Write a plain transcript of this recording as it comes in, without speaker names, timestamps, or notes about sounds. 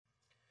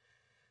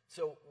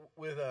So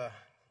with a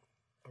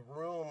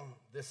room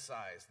this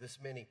size, this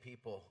many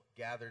people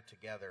gathered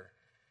together,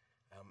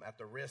 at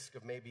the risk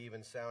of maybe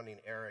even sounding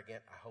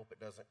arrogant, I hope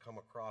it doesn't come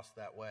across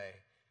that way,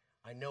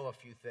 I know a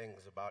few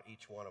things about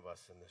each one of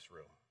us in this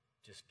room.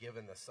 Just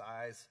given the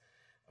size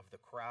of the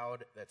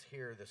crowd that's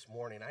here this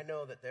morning, I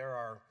know that there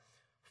are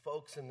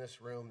folks in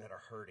this room that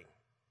are hurting.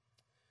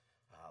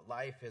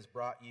 Life has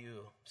brought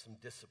you some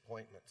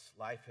disappointments.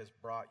 Life has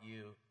brought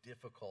you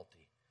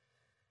difficulty.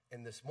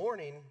 And this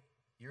morning,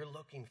 you're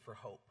looking for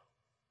hope.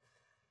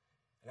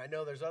 And I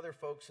know there's other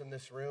folks in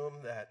this room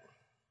that,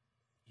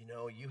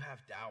 you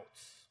have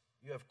doubts.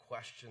 You have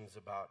questions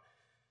about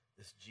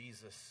this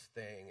Jesus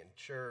thing and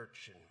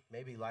church and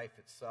maybe life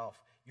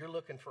itself. You're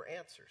looking for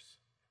answers.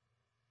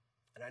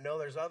 And I know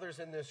there's others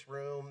in this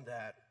room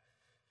that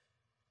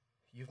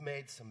you've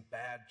made some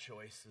bad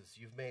choices.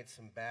 You've made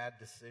some bad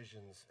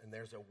decisions, and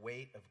there's a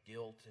weight of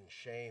guilt and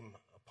shame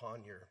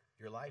upon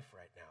your life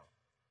right now.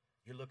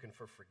 You're looking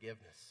for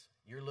forgiveness.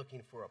 You're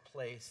looking for a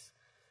place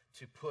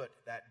to put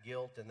that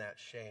guilt and that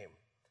shame.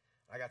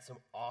 I got some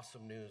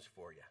awesome news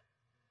for you.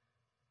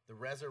 The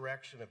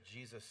resurrection of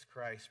Jesus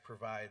Christ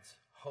provides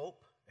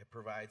hope, it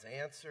provides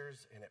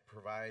answers, and it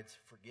provides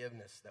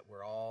forgiveness that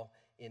we're all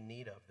in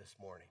need of this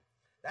morning.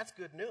 That's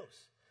good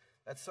news.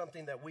 That's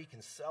something that we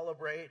can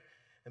celebrate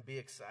and be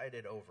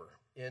excited over.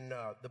 In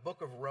the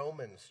book of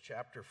Romans,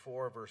 chapter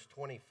 4, verse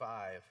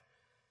 25,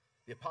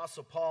 the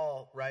Apostle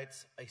Paul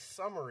writes a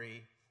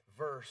summary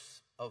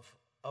verse of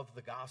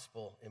the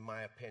gospel, in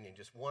my opinion.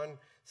 Just one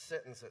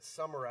sentence that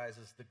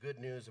summarizes the good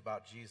news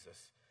about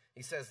Jesus.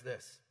 He says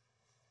this.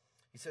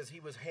 He says, "He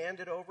was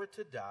handed over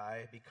to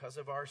die because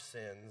of our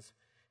sins,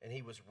 and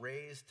he was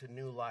raised to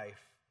new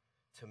life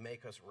to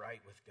make us right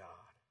with God."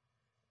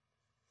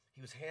 He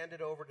was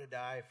handed over to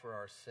die for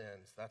our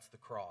sins. That's the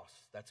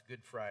cross. That's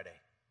Good Friday.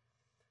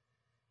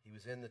 He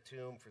was in the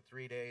tomb for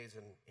 3 days,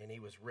 and he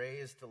was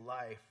raised to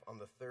life on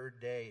the third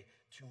day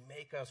to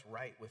make us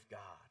right with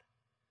God.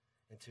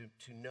 And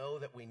to know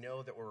that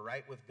we're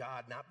right with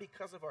God, not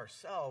because of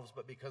ourselves,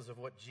 but because of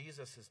what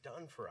Jesus has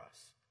done for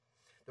us.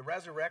 The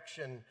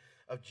resurrection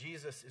of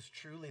Jesus is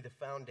truly the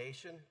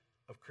foundation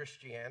of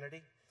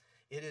Christianity.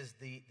 It is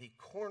the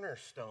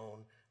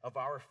cornerstone of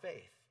our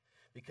faith.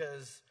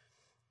 Because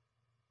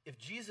if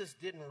Jesus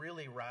didn't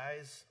really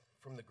rise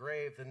from the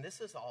grave, then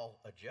this is all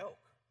a joke.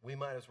 We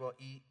might as well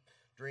eat,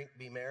 drink,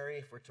 be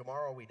merry, for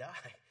tomorrow we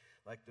die,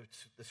 like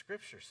the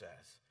scripture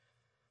says.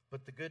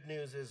 But the good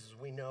news is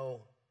we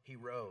know he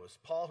rose.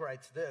 Paul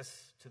writes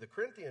this to the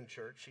Corinthian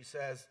church. He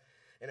says,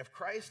 "And if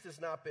Christ has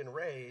not been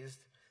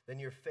raised, then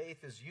your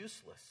faith is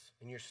useless,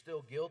 and you're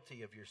still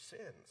guilty of your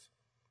sins.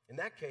 In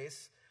that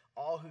case,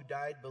 all who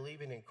died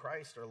believing in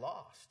Christ are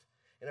lost.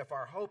 And if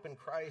our hope in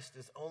Christ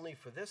is only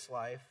for this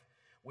life,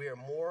 we are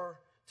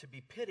more to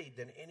be pitied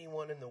than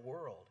anyone in the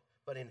world.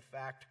 But in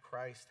fact,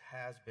 Christ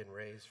has been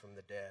raised from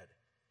the dead.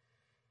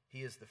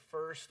 He is the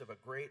first of a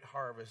great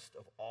harvest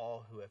of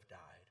all who have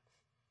died."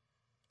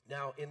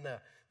 Now, in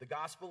the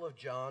Gospel of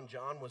John,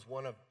 John was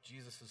one of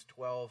Jesus'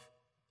 12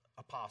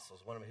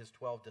 apostles, one of his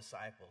 12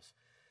 disciples.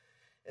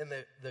 And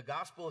the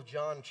Gospel of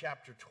John,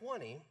 chapter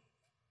 20,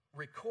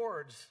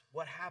 records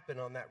what happened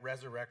on that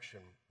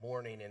resurrection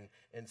morning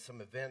and some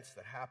events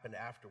that happened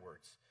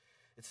afterwards.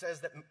 It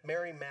says that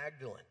Mary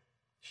Magdalene,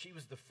 she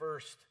was the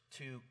first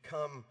to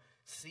come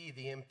see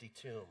the empty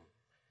tomb.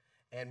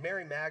 And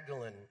Mary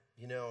Magdalene,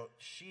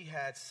 she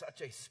had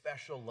such a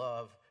special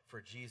love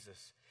for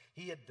Jesus.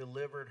 He had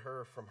delivered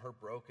her from her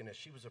brokenness.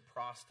 She was a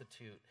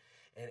prostitute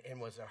and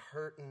was a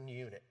hurting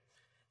unit.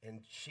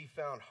 And she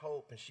found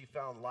hope and she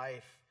found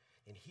life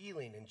and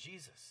healing in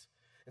Jesus.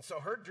 And so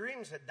her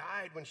dreams had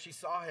died when she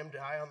saw him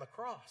die on the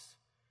cross.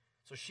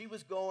 So she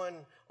was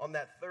going on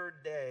that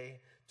third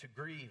day to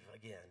grieve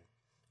again.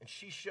 And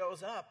she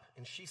shows up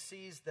and she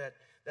sees that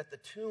the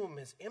tomb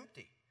is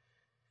empty.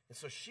 And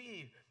so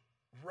she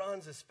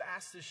runs as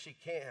fast as she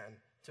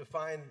can to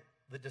find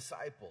the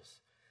disciples.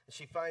 And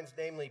she finds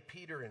namely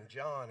Peter and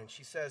John, and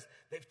she says,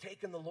 "They've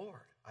taken the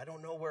Lord. I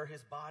don't know where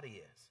his body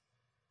is."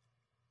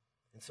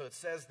 And so it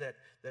says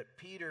that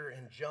Peter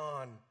and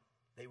John,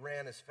 they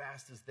ran as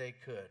fast as they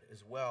could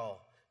as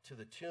well to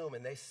the tomb,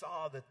 and they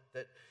saw that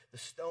the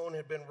stone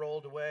had been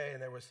rolled away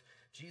and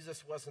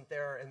Jesus wasn't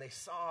there, and they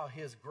saw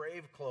his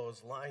grave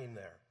clothes lying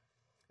there.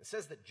 It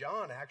says that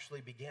John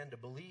actually began to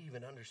believe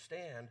and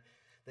understand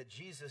that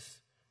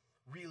Jesus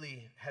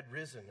really had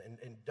risen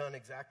and done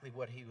exactly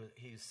what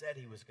he said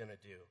he was going to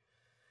do.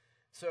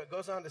 So it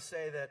goes on to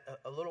say that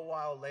a little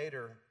while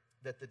later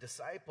that the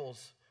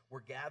disciples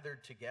were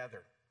gathered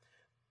together.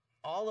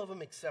 All of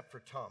them except for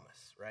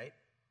Thomas, right?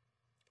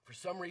 For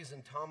some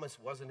reason, Thomas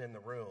wasn't in the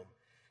room.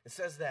 It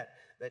says that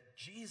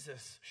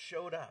Jesus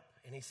showed up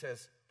and he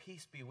says,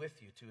 "Peace be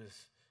with you," to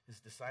his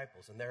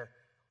disciples. And they're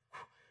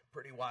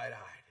pretty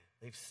wide-eyed.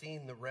 They've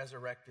seen the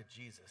resurrected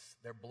Jesus.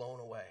 They're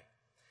blown away.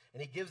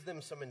 And he gives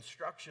them some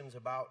instructions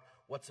about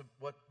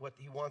what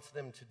he wants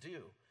them to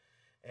do.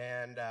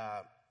 And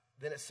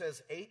then it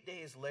says 8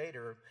 days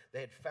later, they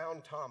had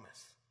found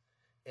Thomas.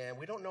 And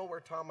we don't know where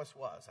Thomas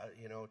was.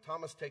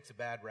 Thomas takes a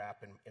bad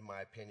rap, in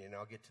my opinion.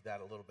 I'll get to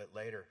that a little bit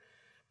later.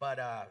 But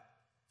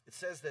it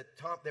says that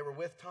they were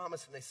with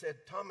Thomas, and they said,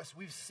 Thomas,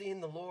 we've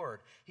seen the Lord.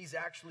 He's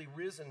actually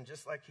risen,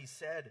 just like he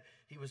said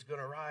he was going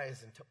to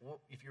rise. And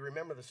if you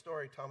remember the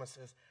story, Thomas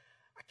says,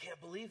 I can't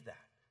believe that.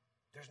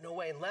 There's no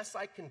way. Unless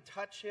I can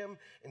touch him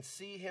and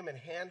see him and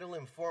handle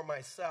him for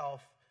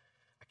myself,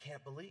 I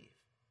can't believe.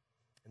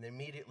 And then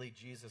immediately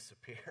Jesus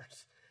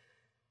appears.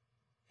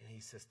 And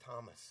he says,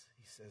 Thomas,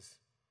 he says,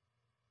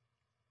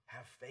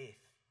 have faith,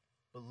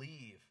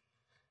 believe,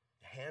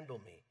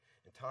 handle me.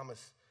 And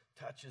Thomas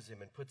touches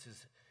him and puts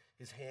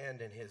his hand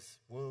in his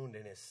wound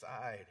in his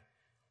side.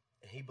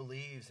 And he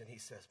believes and he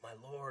says, my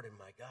Lord and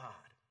my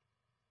God.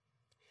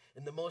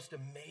 And the most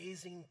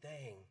amazing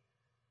thing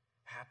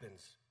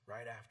happens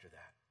right after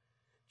that.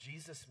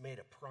 Jesus made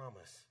a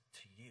promise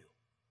to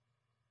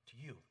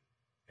you,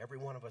 every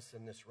one of us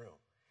in this room.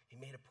 He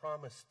made a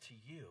promise to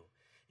you,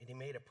 and he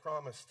made a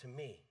promise to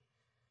me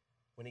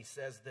when he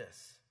says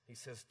this. He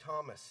says,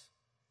 Thomas,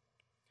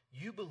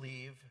 you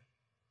believe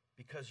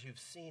because you've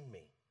seen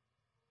me.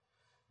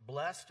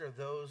 Blessed are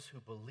those who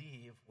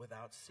believe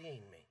without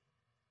seeing me.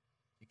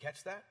 You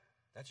catch that?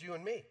 That's you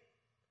and me.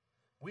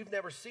 We've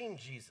never seen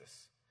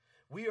Jesus.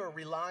 We are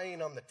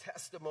relying on the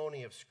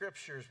testimony of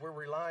scriptures. We're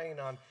relying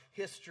on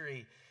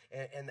history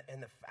and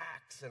the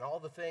facts and all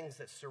the things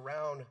that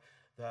surround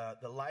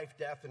the life,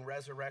 death, and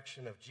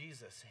resurrection of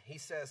Jesus. He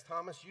says,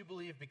 Thomas, you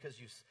believe because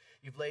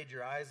you've laid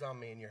your eyes on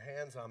me and your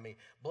hands on me.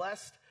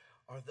 Blessed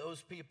are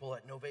those people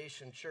at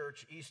Novation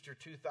Church, Easter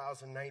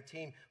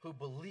 2019, who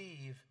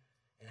believe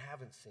and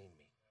haven't seen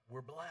me.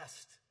 We're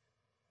blessed.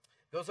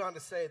 Goes on to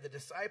say, the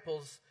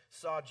disciples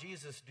saw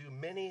Jesus do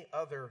many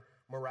other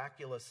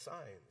miraculous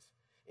signs,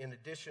 in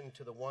addition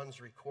to the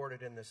ones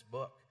recorded in this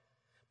book.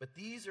 But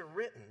these are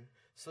written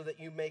so that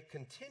you may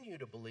continue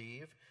to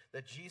believe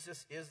that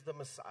Jesus is the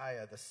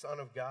Messiah, the Son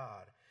of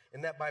God,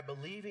 and that by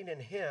believing in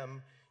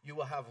him, you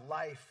will have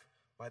life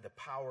by the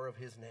power of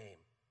his name.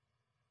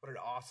 What an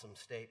awesome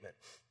statement.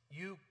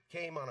 You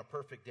came on a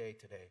perfect day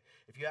today.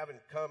 If you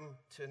haven't come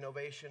to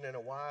Novation in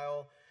a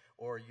while,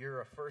 or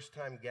you're a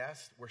first-time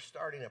guest, we're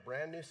starting a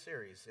brand new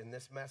series in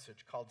this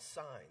message called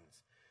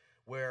Signs,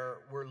 where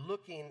we're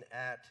looking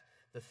at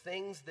the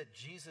things that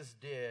Jesus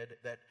did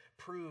that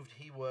proved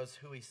he was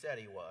who he said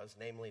he was,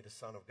 namely the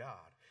Son of God.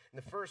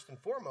 And the first and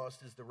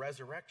foremost is the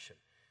resurrection.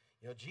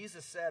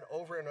 Jesus said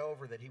over and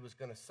over that he was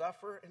going to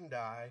suffer and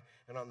die,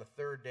 and on the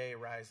third day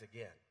rise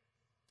again.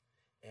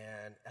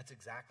 And that's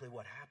exactly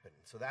what happened.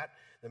 So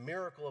the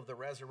miracle of the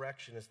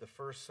resurrection is the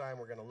first sign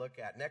we're going to look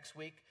at. Next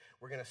week,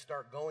 we're going to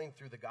start going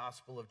through the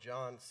Gospel of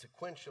John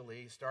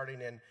sequentially,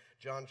 starting in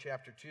John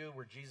chapter 2,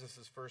 where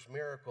Jesus' first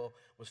miracle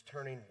was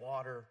turning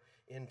water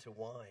into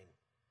wine.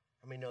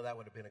 I mean, that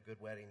would have been a good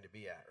wedding to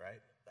be at,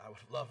 right? I would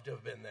love to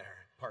have been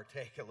there,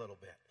 partake a little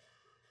bit.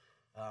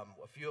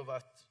 A few of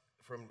us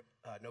from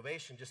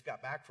Novation just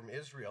got back from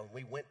Israel, and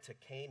we went to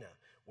Cana,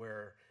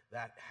 where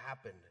that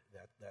happened,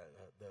 that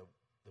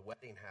the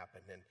wedding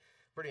happened, and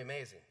pretty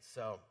amazing.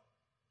 So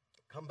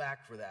come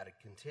back for that and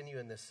continue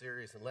in this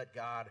series and let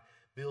God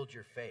build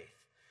your faith.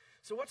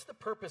 So what's the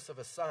purpose of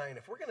a sign?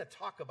 If we're going to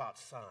talk about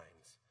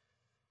signs,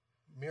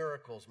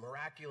 miracles,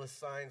 miraculous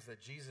signs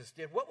that Jesus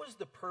did, what was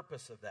the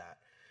purpose of that?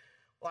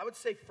 Well, I would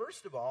say,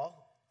 first of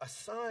all, a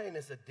sign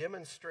is a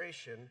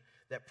demonstration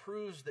that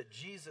proves that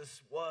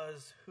Jesus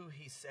was who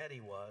he said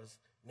he was,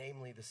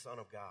 namely the Son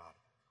of God.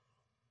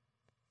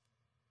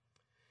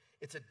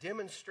 It's a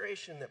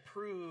demonstration that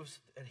proves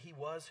that he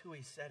was who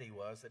he said he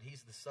was, that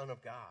he's the Son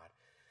of God.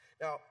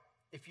 Now,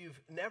 if you've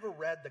never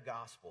read the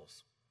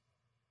Gospels,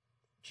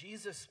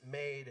 Jesus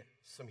made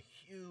some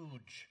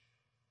huge,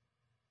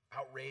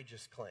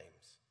 outrageous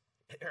claims.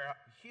 They're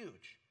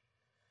huge.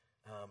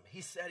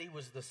 He said he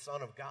was the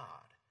Son of God.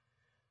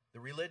 The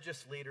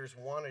religious leaders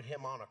wanted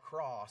him on a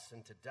cross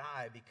and to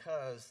die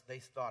because they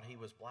thought he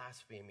was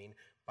blaspheming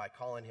by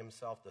calling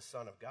himself the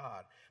Son of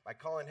God. By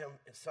calling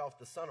himself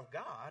the Son of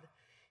God,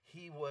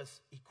 he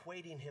was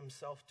equating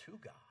himself to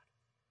God.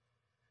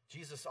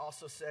 Jesus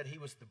also said he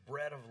was the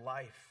bread of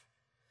life,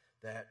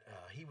 that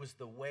he was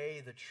the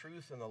way, the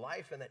truth, and the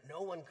life, and that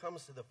no one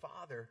comes to the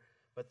Father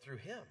but through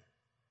him.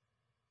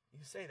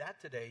 You say that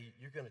today,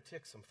 you're going to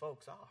tick some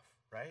folks off,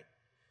 right?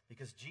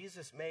 Because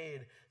Jesus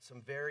made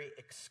some very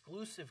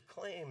exclusive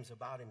claims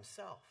about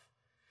himself.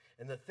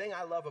 And the thing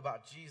I love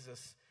about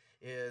Jesus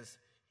is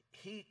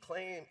he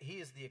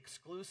is the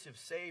exclusive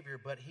Savior,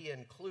 but he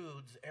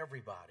includes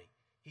everybody.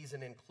 He's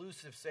an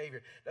inclusive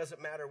Savior. Doesn't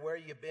matter where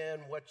you've been,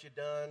 what you've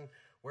done,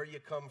 where you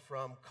come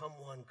from, come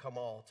one, come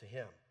all to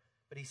him.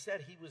 But he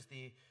said he was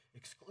the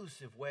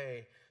exclusive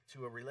way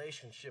to a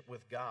relationship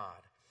with God.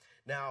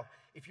 Now,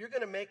 if you're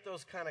going to make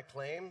those kind of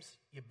claims,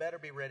 you better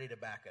be ready to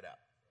back it up.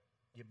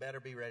 You better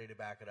be ready to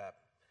back it up.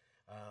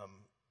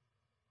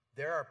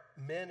 There are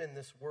men in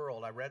this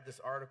world, I read this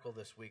article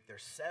this week,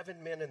 there's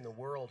 7 men in the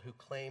world who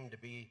claim to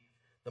be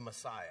the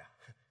Messiah,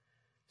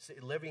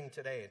 living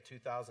today in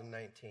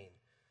 2019.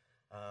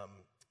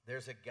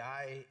 There's a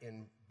guy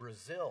in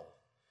Brazil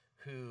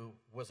who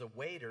was a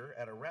waiter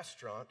at a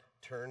restaurant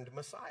turned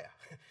Messiah.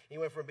 He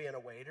went from being a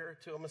waiter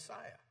to a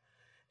Messiah.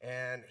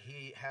 And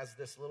he has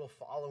this little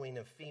following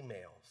of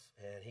females.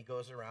 And he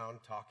goes around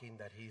talking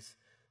that he's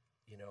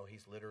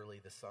literally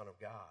the Son of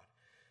God.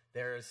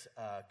 There's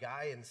a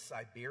guy in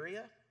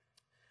Siberia.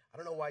 I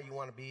don't know why you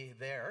want to be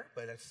there,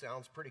 but it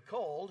sounds pretty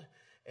cold.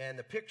 And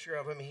the picture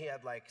of him, he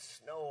had like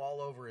snow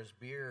all over his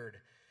beard.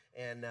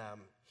 And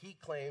he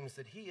claims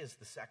that he is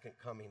the second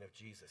coming of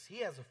Jesus. He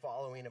has a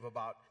following of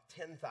about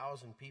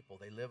 10,000 people.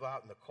 They live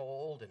out in the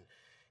cold,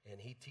 and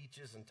he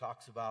teaches and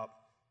talks about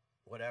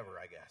whatever,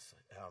 I guess,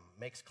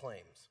 makes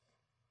claims.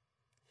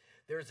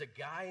 There's a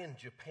guy in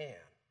Japan,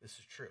 this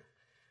is true.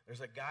 There's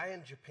a guy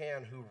in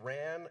Japan who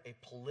ran a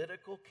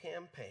political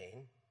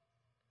campaign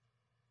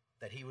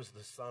that he was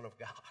the Son of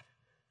God.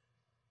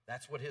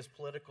 That's what his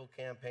political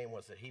campaign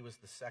was, that he was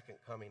the second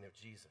coming of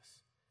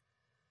Jesus.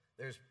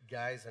 There's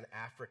guys in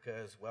Africa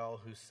as well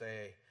who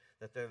say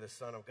that they're the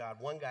Son of God.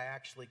 One guy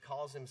actually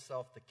calls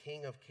himself the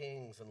King of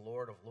Kings and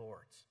Lord of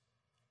Lords.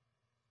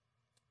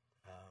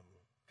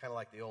 Kind of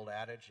like the old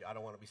adage, I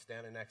don't want to be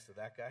standing next to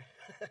that guy.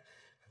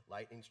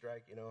 Lightning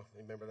strike,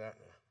 remember that?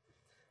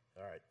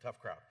 No. All right, tough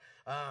crowd.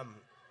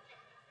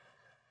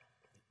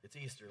 It's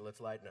Easter, let's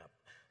lighten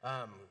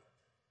up.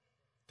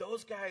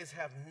 Those guys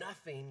have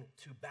nothing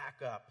to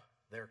back up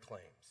their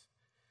claims.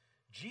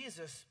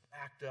 Jesus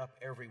backed up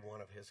every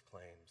one of his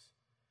claims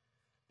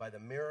by the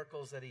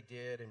miracles that he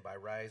did and by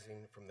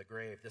rising from the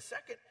grave. The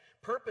second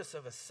purpose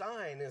of a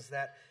sign is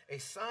that a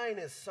sign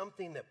is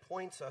something that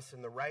points us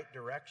in the right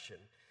direction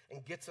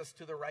and gets us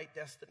to the right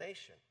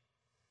destination.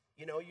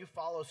 You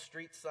follow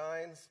street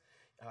signs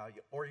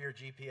or your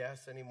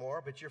GPS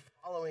anymore, but you're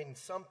following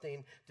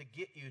something to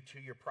get you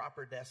to your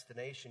proper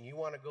destination. You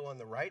want to go in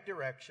the right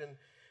direction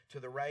to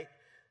the right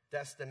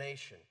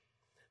destination.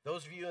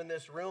 Those of you in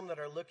this room that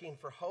are looking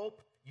for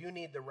hope, you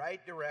need the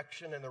right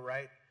direction and the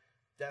right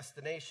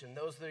destination.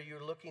 Those that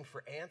are looking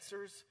for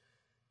answers,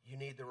 you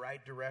need the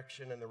right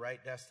direction and the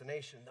right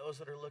destination. Those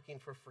that are looking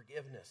for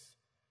forgiveness,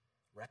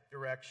 right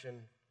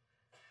direction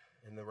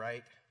and the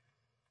right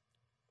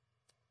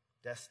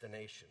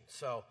destination.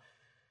 So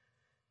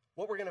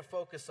what we're going to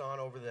focus on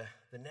over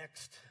the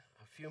next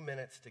few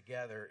minutes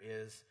together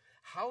is,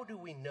 how do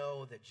we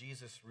know that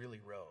Jesus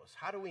really rose?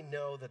 How do we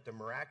know that the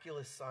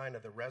miraculous sign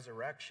of the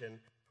resurrection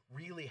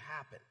really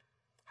happened?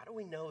 How do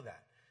we know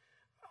that?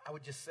 I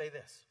would just say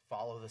this: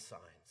 follow the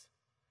signs.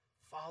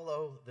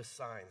 Follow the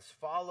signs.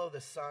 Follow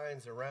the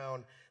signs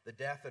around the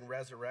death and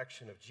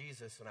resurrection of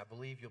Jesus, and I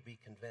believe you'll be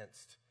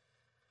convinced.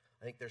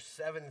 I think there's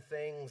 7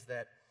 things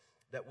that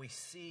we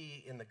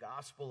see in the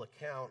gospel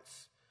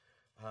accounts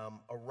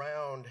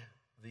around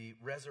the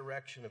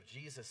resurrection of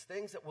Jesus,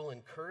 things that will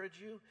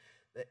encourage you,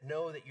 that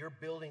know that you're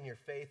building your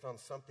faith on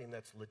something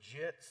that's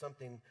legit,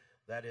 something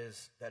that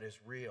is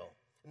real.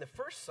 And the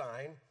first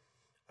sign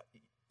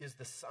is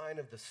the sign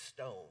of the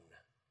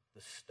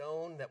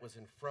stone that was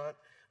in front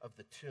of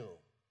the tomb.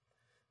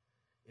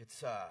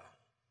 It's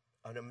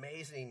an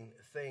amazing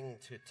thing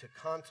to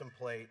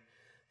contemplate,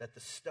 that the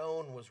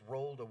stone was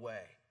rolled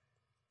away.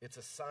 It's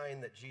a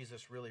sign that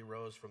Jesus really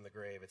rose from the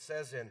grave. It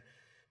says in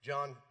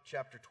John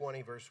chapter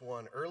 20, verse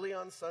 1, early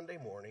on Sunday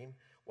morning,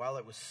 while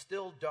it was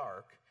still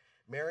dark,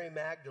 Mary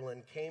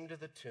Magdalene came to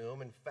the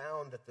tomb and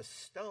found that the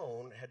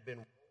stone had been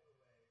rolled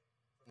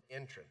away from the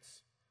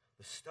entrance.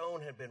 The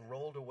stone had been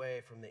rolled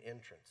away from the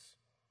entrance.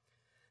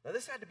 Now,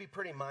 this had to be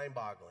pretty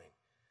mind-boggling.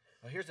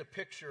 Now, here's a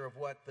picture of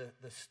what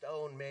the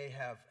stone may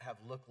have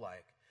looked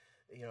like.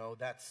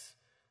 That's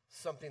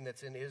something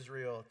that's in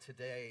Israel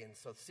today. And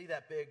so see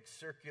that big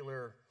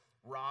circular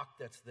rock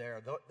that's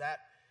there? That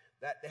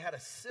they had a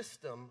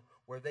system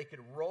where they could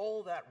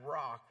roll that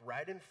rock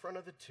right in front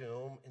of the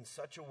tomb in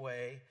such a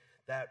way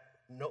that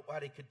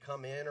nobody could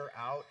come in or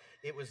out.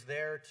 It was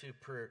there to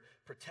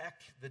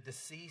protect the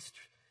deceased,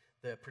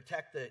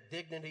 protect the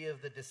dignity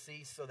of the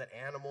deceased, so that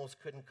animals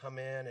couldn't come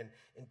in and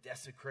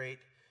desecrate,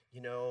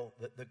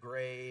 the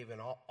grave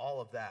and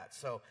all of that.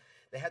 So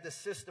they had this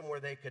system where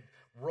they could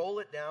roll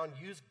it down,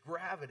 use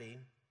gravity,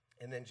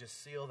 and then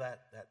just seal that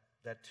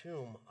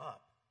tomb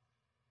up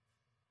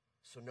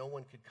so no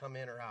one could come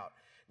in or out.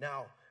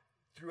 Now,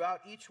 throughout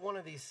each one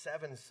of these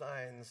 7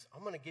 signs,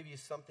 I'm going to give you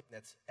something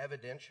that's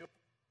evidential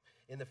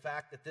in the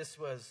fact that this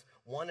was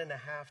 1.5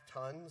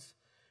 tons,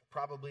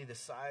 probably the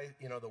size,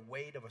 the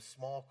weight of a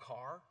small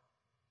car.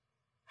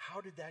 How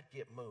did that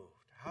get moved?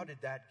 How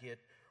did that get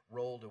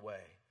rolled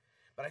away?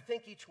 But I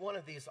think each one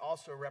of these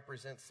also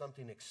represents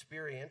something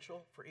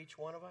experiential for each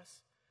one of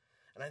us.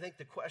 And I think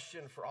the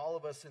question for all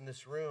of us in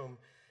this room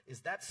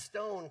is, that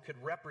stone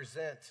could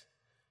represent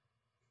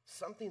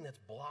something that's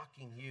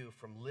blocking you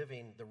from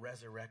living the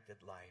resurrected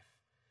life,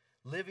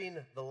 living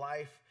the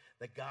life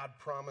that God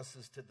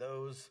promises to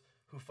those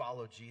who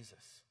follow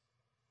Jesus.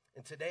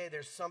 And today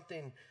there's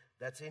something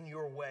that's in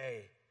your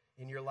way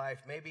in your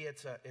life. Maybe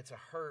it's a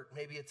hurt,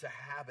 maybe it's a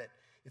habit,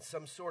 it's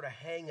some sort of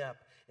hang up,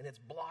 and it's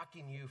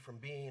blocking you from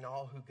being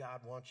all who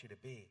God wants you to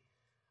be.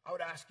 I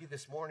would ask you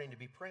this morning to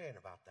be praying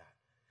about that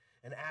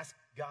and ask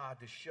God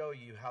to show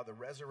you how the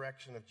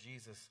resurrection of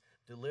Jesus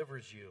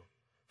delivers you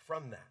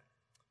from that.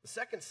 The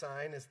second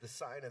sign is the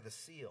sign of the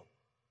seal.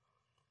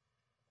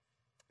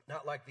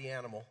 Not like the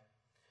animal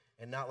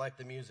and not like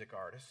the music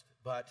artist,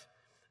 but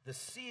the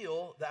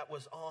seal that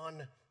was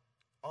on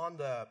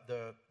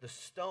the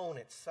stone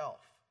itself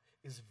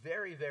is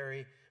very,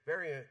 very,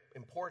 very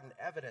important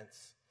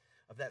evidence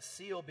of that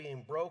seal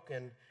being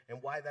broken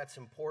and why that's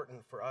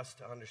important for us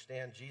to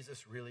understand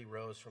Jesus really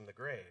rose from the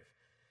grave.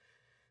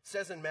 It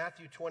says in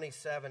Matthew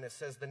 27, it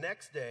says, the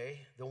next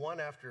day, the one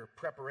after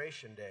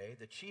preparation day,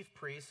 the chief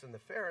priests and the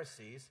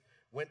Pharisees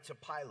went to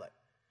Pilate.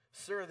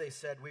 Sir, they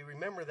said, we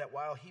remember that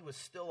while he was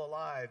still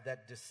alive,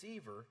 that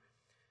deceiver,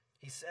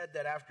 he said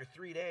that after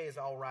 3 days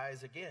I'll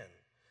rise again.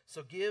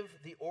 So give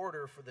the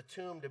order for the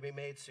tomb to be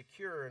made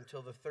secure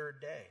until the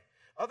third day.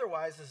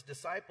 Otherwise, his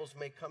disciples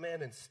may come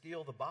in and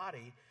steal the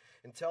body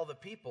and tell the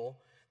people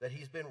that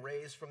he's been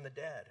raised from the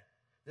dead.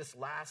 This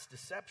last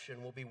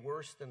deception will be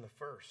worse than the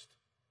first.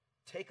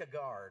 Take a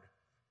guard,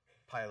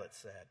 Pilate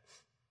said.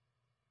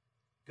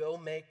 Go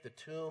make the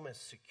tomb as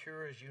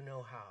secure as you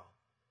know how.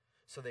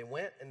 So they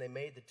went and they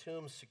made the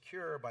tomb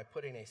secure by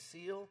putting a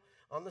seal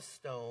on the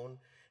stone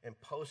and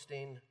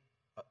posting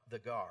the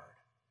guard.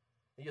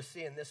 You'll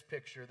see in this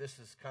picture, this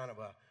is kind of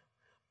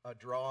a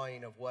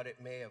drawing of what it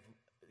may have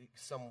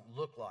some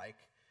look like.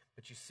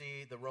 But you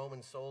see the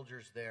Roman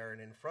soldiers there,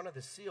 and in front of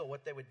the seal,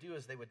 what they would do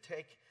is they would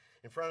take,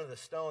 in front of the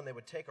stone, they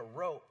would take a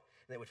rope,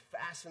 and they would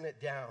fasten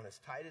it down as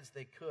tight as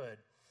they could,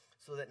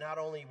 so that not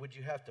only would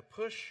you have to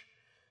push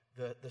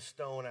the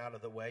stone out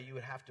of the way, you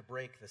would have to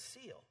break the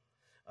seal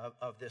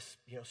of this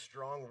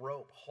strong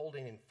rope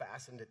holding and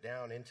fastened it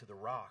down into the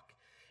rock.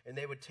 And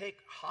they would take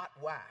hot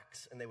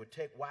wax, and they would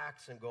take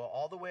wax and go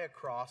all the way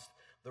across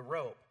the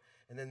rope.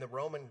 And then the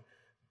Roman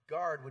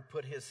guard would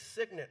put his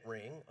signet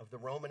ring of the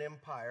Roman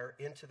Empire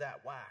into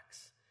that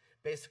wax,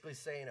 basically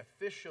saying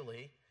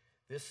officially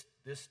this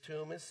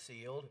tomb is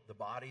sealed, the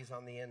body's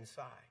on the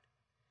inside.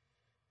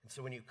 And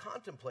so when you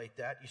contemplate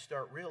that, you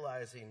start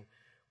realizing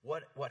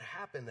what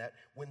happened, that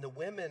when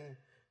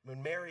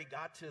Mary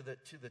got to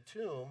the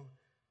tomb,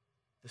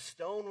 the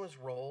stone was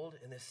rolled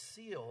and the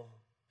seal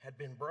had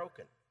been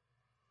broken.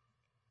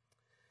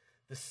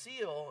 The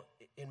seal,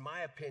 in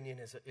my opinion,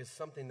 is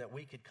something that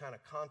we could kind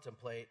of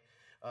contemplate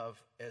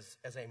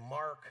as a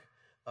mark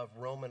of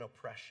Roman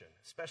oppression,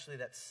 especially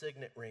that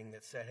signet ring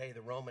that said, hey,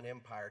 the Roman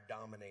Empire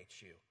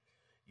dominates you.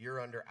 You're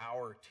under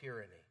our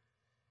tyranny.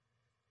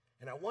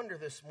 And I wonder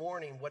this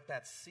morning what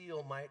that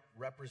seal might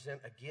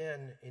represent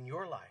again in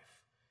your life.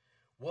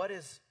 What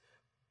is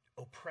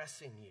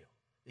oppressing you?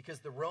 Because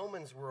the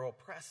Romans were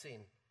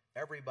oppressing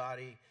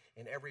everybody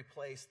in every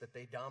place that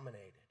they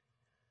dominated.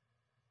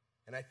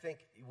 And I think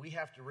we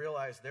have to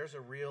realize there's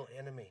a real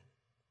enemy.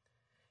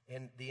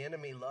 And the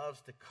enemy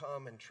loves to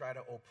come and try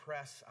to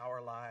oppress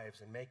our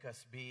lives and make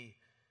us be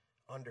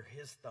under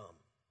his thumb.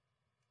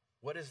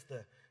 What is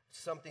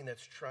something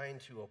that's trying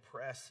to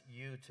oppress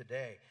you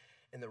today?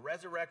 And the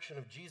resurrection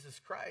of Jesus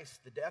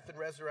Christ, the death and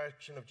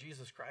resurrection of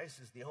Jesus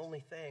Christ is the only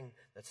thing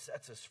that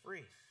sets us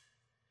free.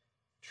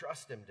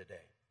 Trust him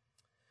today.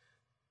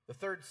 The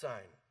third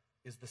sign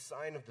is the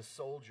sign of the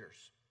soldiers.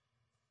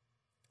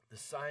 The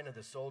sign of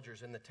the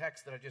soldiers. In the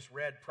text that I just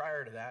read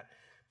prior to that,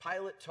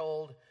 Pilate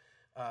told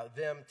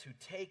them to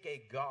take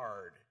a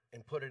guard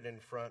and put it in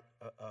front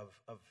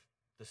of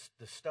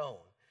the stone.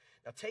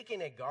 Now,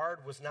 taking a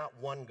guard was not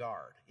one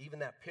guard. Even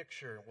that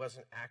picture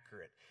wasn't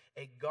accurate.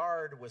 A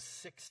guard was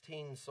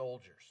 16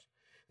 soldiers.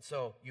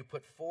 So you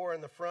put 4 in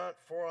the front,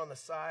 4 on the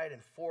side,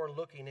 and 4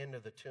 looking into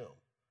the tomb.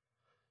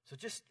 So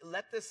just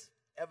let this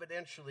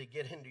evidentially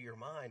get into your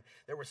mind.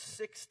 There were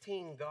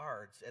 16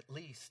 guards, at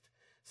least,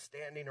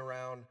 standing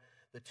around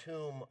the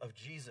tomb of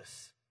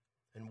Jesus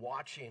and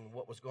watching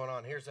what was going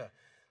on. Here's a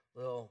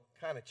little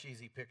kind of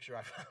cheesy picture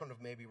I found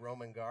of maybe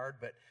Roman guard,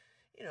 but,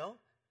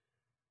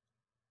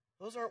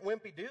 those aren't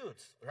wimpy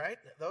dudes, right?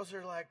 Those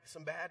are like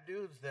some bad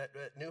dudes that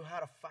knew how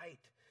to fight.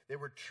 They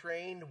were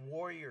trained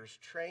warriors,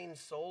 trained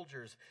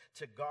soldiers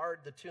to guard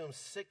the tomb,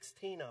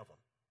 16 of them.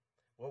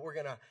 What we're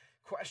going to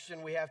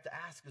question we have to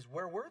ask is,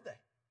 where were they?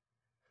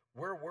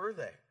 Where were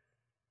they?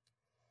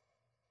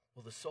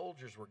 Well, the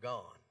soldiers were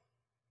gone.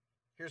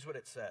 Here's what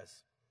it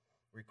says,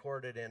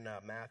 recorded in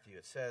Matthew.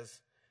 It says,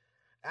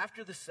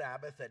 after the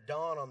Sabbath, at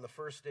dawn on the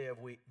first day of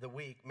the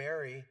week,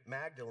 Mary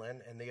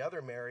Magdalene and the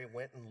other Mary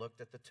went and looked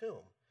at the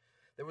tomb.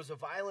 There was a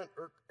violent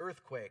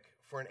earthquake,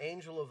 for an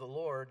angel of the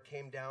Lord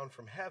came down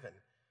from heaven,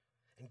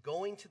 and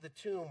going to the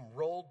tomb,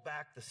 rolled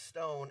back the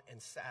stone and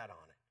sat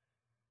on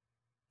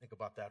it. Think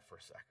about that for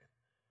a second.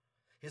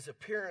 His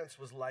appearance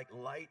was like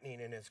lightning,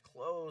 and his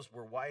clothes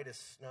were white as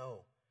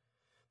snow.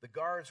 The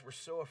guards were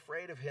so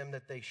afraid of him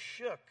that they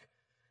shook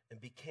and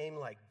became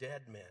like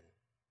dead men.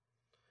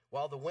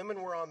 While the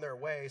women were on their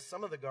way,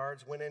 some of the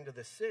guards went into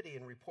the city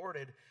and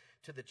reported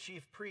to the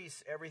chief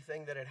priests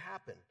everything that had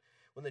happened.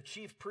 When the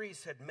chief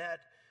priests had met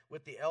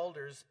with the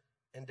elders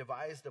and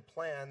devised a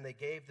plan, they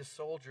gave the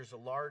soldiers a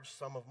large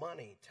sum of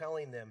money,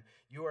 telling them,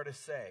 you are to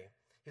say,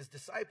 his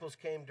disciples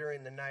came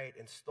during the night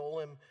and stole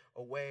him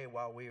away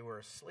while we were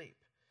asleep.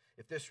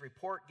 If this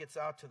report gets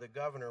out to the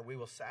governor, we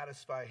will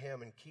satisfy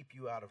him and keep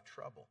you out of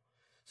trouble."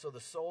 So the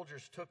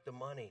soldiers took the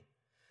money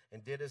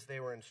and did as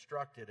they were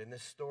instructed, and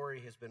this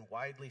story has been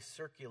widely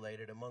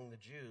circulated among the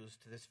Jews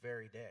to this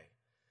very day.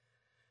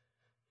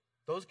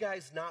 Those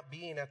guys not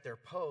being at their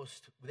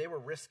post, they were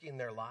risking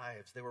their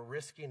lives. They were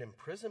risking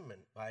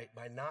imprisonment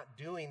by not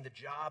doing the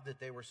job that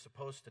they were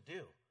supposed to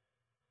do.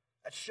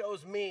 That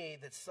shows me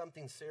that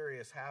something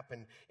serious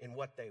happened in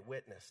what they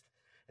witnessed.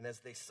 And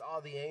as they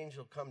saw the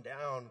angel come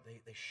down,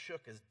 they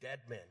shook as dead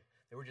men.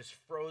 They were just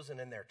frozen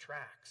in their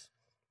tracks.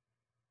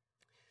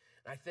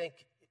 And I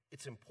think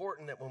it's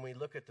important that when we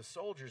look at the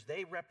soldiers,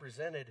 they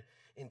represented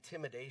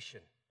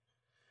intimidation.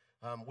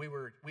 We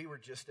were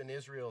just in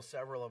Israel,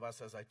 several of us,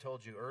 as I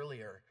told you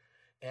earlier,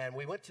 and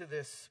we went to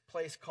this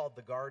place called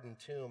the Garden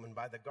Tomb, and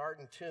by the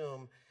Garden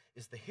Tomb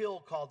is the hill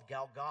called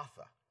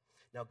Golgotha.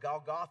 Now,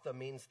 Golgotha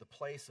means the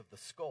place of the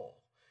skull.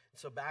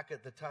 So back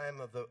at the time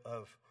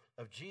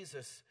of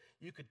Jesus,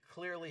 you could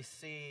clearly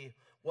see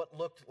what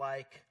looked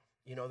like,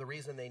 the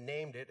reason they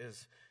named it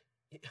is,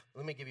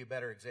 let me give you a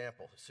better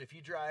example. So if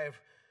you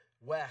drive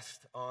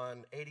west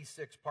on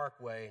 86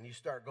 Parkway and you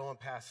start going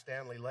past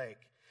Stanley Lake,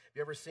 have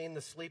you ever seen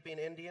the Sleeping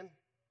Indian,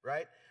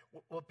 right?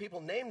 Well,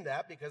 people named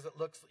that because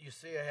you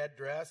see a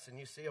headdress and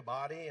you see a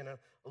body and a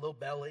little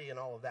belly and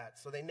all of that.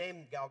 So they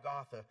named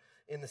Golgotha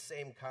in the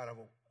same kind of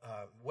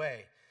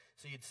way.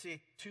 So you'd see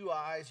two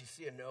eyes, you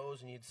see a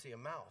nose, and you'd see a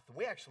mouth. And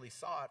we actually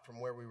saw it from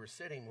where we were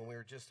sitting when we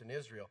were just in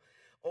Israel.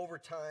 Over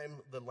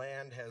time, the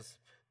land has,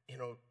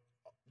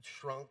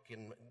 shrunk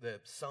and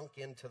sunk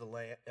into the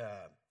land,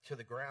 to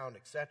the ground,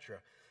 etc.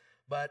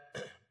 But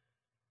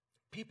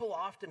people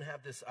often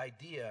have this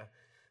idea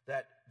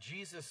that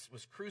Jesus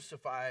was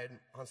crucified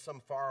on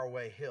some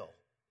faraway hill.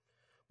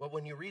 Well,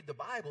 when you read the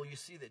Bible, you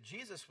see that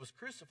Jesus was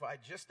crucified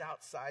just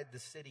outside the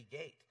city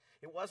gate.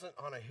 It wasn't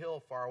on a hill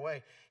far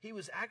away. He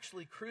was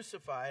actually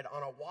crucified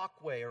on a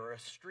walkway or a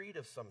street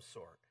of some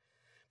sort.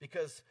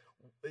 Because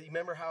you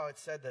remember how it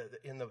said that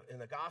in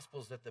the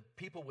Gospels that the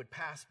people would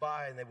pass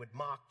by and they would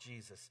mock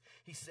Jesus.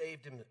 He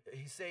saved him.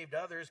 He saved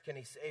others. Can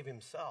he save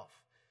himself?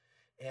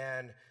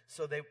 And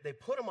so they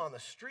put him on the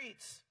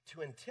streets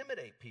to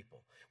intimidate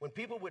people. When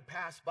people would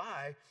pass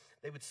by,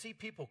 they would see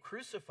people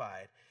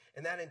crucified.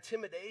 And that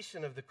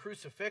intimidation of the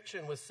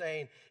crucifixion was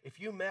saying, if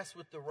you mess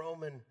with the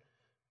Roman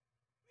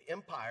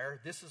Empire,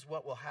 this is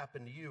what will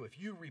happen to you. If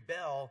you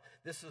rebel,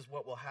 this is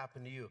what will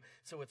happen to you.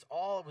 So it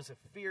was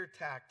a fear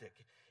tactic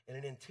and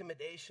an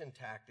intimidation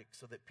tactic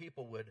so that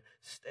people would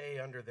stay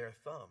under their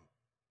thumb.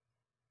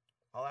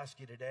 I'll ask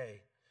you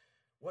today,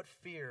 what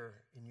fear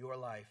in your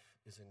life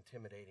is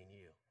intimidating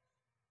you?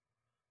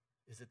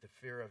 Is it the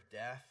fear of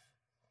death?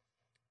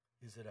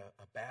 Is it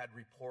a bad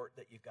report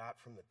that you got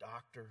from the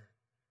doctor?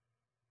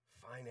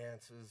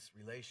 Finances,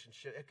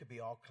 relationship? It could be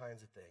all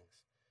kinds of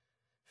things.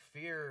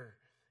 Fear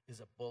is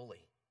a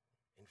bully,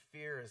 and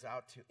fear is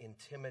out to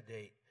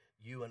intimidate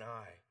you and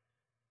I.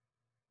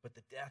 But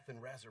the death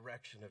and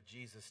resurrection of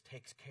Jesus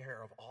takes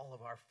care of all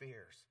of our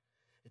fears.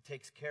 It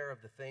takes care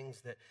of the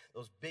things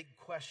those big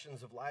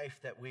questions of life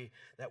that we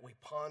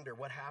ponder.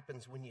 What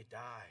happens when you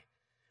die?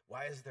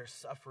 Why is there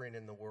suffering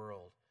in the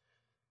world?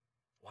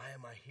 Why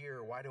am I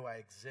here? Why do I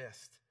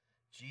exist?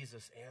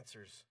 Jesus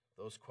answers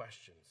those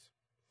questions.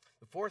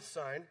 The fourth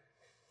sign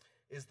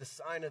is the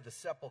sign of the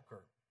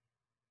sepulcher.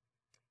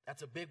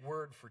 That's a big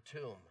word for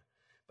tomb,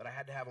 but I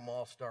had to have them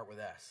all start with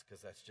S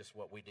because that's just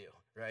what we do,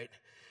 right?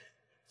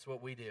 It's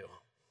what we do.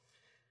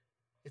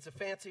 It's a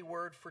fancy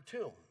word for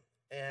tomb.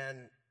 And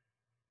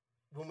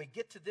when we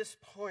get to this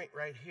point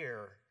right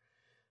here,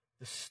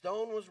 the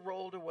stone was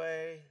rolled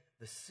away,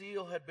 the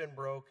seal had been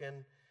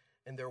broken,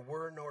 and there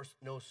were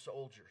no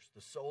soldiers.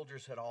 The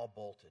soldiers had all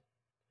bolted.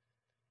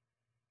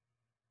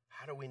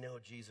 How do we know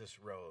Jesus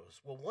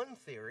rose? Well, one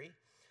theory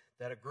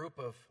that a group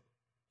of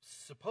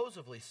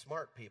supposedly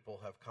smart people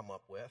have come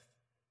up with,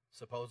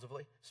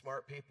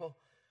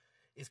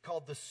 is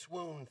called the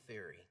swoon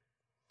theory.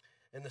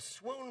 And the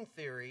swoon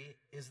theory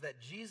is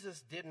that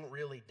Jesus didn't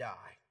really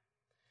die.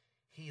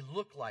 He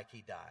looked like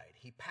he died.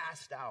 He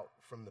passed out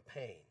from the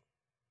pain.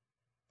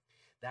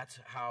 That's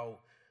how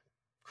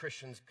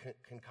Christians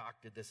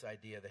concocted this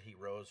idea that he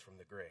rose from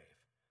the grave.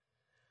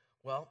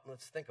 Well,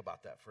 let's think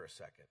about that for a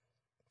second.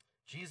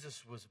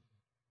 Jesus was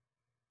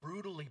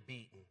brutally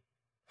beaten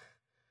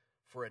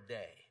for a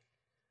day.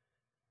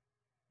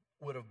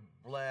 Would have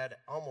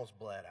almost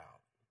bled out.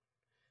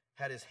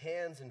 Had his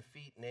hands and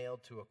feet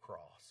nailed to a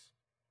cross.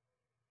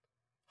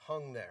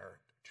 Hung there,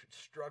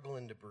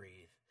 struggling to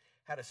breathe.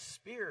 Had a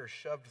spear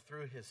shoved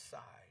through his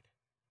side.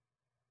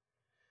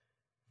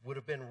 Would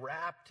have been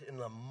wrapped in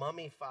the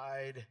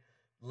mummified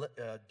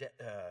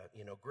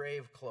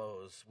grave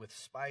clothes with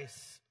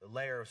spice, a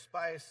layer of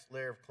spice,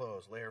 layer of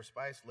clothes, layer of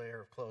spice,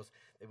 layer of clothes.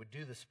 They would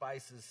do the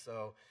spices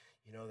so,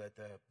 that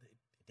it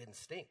didn't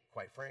stink,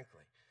 quite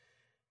frankly.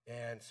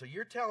 And so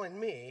you're telling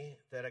me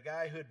that a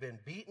guy who had been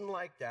beaten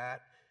like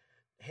that,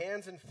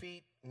 hands and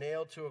feet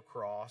nailed to a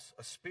cross,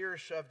 a spear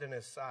shoved in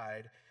his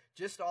side,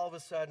 just all of a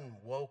sudden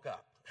woke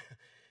up.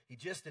 He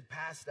just had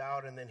passed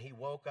out, and then he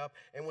woke up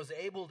and was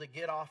able to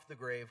get off the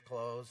grave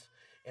clothes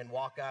and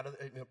walk out of,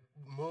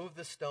 move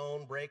the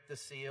stone, break the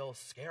seal,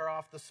 scare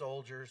off the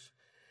soldiers,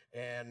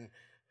 and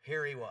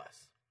here he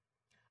was.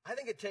 I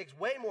think it takes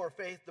way more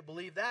faith to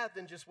believe that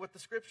than just what the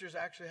scriptures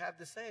actually have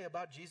to say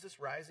about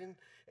Jesus rising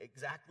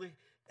exactly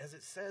as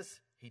it says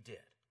he did.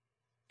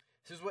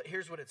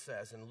 Here's what it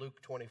says in Luke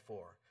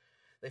 24.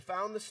 They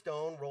found the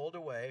stone rolled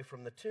away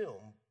from the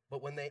tomb,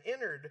 but when they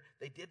entered,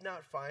 they did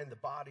not find the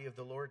body of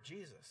the Lord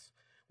Jesus.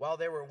 While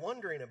they were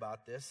wondering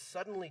about this,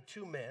 suddenly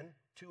two men,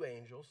 two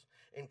angels,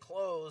 in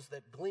clothes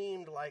that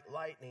gleamed like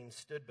lightning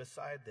stood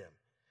beside them.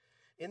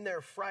 In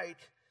their fright,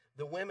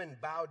 the women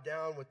bowed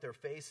down with their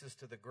faces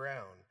to the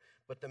ground.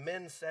 But the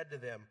men said to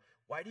them,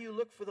 "Why do you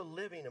look for the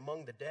living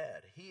among the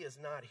dead? He is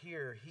not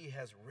here, he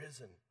has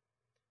risen.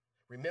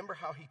 Remember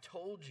how he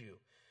told you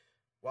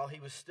while he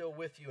was still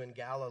with you in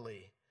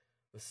Galilee.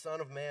 The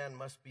Son of Man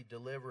must be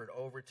delivered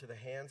over to the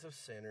hands of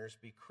sinners,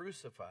 be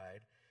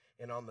crucified,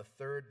 and on the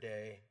third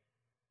day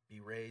be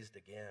raised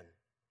again."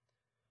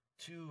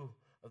 Two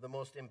of the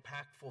most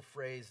impactful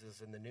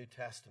phrases in the New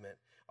Testament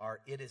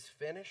are, "It is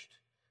finished."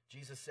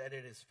 Jesus said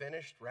it is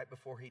finished right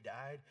before he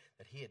died,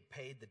 that he had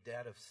paid the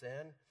debt of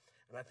sin.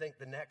 And I think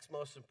the next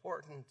most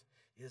important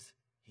is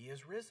he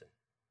is risen.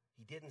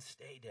 He didn't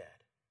stay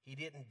dead. He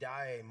didn't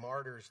die a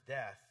martyr's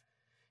death.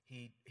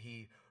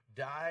 He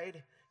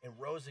died and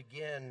rose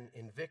again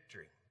in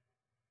victory.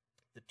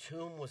 The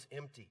tomb was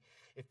empty.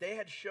 If they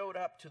had showed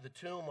up to the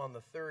tomb on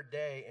the third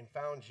day and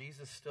found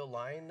Jesus still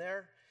lying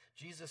there,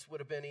 Jesus would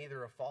have been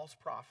either a false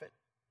prophet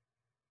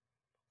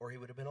or he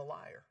would have been a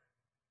liar.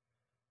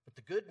 But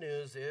the good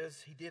news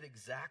is he did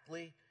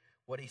exactly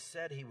what he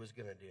said he was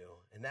going to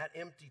do. And that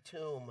empty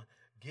tomb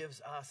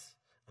gives us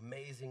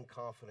amazing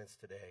confidence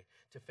today,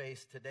 to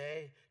face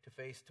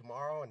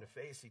tomorrow, and to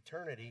face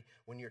eternity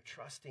when you're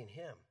trusting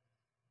him.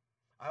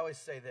 I always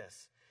say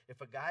this: if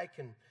a guy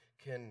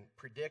can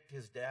predict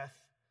his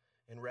death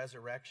and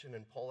resurrection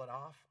and pull it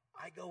off,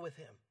 I go with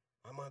him.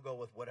 I'm going to go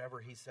with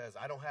whatever he says.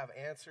 I don't have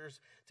answers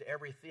to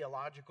every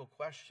theological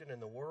question in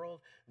the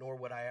world, nor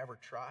would I ever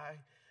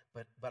try.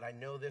 But I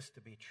know this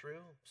to be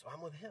true, so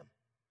I'm with him.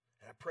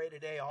 And I pray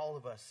today all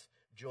of us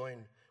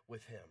join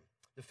with him.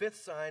 The fifth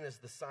sign is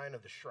the sign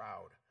of the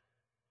shroud.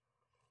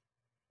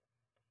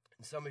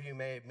 And some of you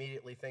may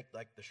immediately think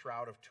like the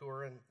Shroud of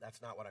Turin.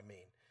 That's not what I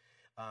mean.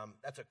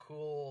 That's a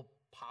cool,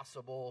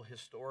 possible,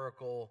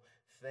 historical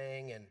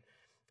thing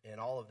and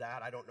all of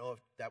that. I don't know if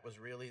that was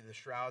really the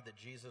shroud that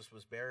Jesus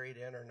was buried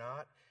in or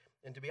not.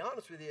 And to be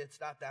honest with you,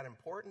 it's not that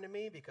important to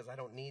me because I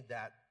don't need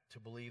that to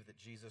believe that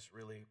Jesus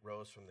really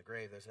rose from the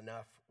grave. There's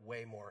enough,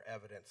 way more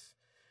evidence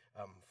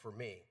for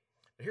me.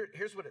 But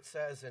here's what it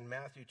says in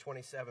Matthew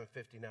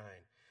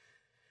 27:59.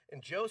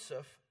 And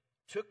Joseph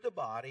took the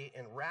body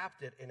and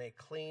wrapped it in a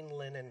clean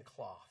linen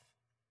cloth.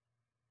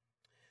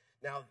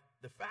 Now,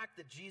 the fact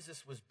that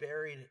Jesus was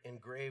buried in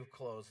grave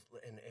clothes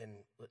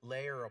and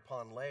layer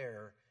upon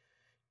layer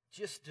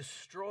just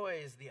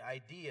destroys the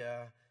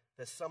idea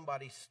that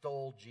somebody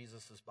stole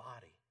Jesus'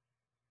 body.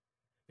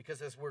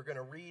 Because as we're going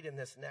to read in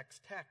this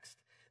next text,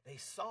 they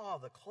saw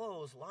the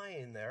clothes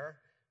lying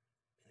there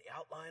in the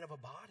outline of a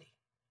body.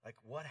 Like,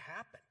 what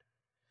happened?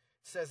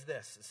 It says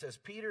this. It says,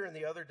 Peter and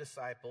the other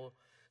disciple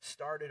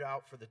started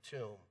out for the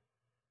tomb.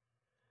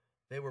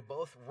 They were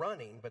both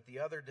running, but the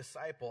other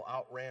disciple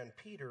outran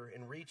Peter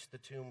and reached the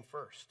tomb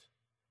first.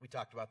 We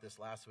talked about this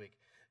last week.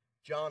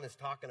 John is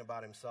talking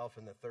about himself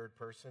in the third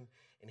person,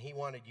 and he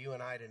wanted you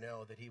and I to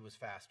know that he was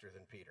faster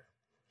than Peter.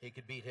 He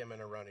could beat him in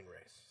a running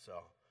race.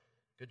 So,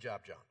 good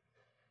job, John.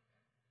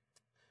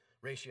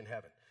 Race you in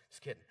heaven.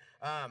 Just kidding.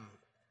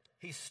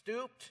 He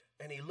stooped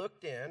and he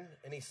looked in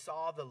and he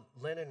saw the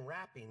linen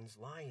wrappings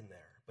lying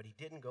there, but he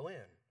didn't go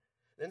in.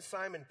 Then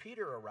Simon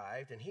Peter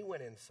arrived and he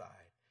went inside.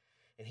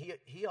 And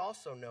he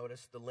also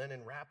noticed the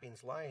linen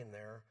wrappings lying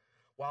there,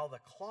 while the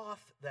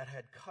cloth that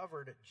had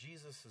covered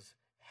Jesus'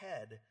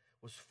 head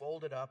was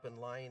folded up and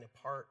lying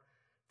apart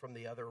from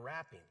the other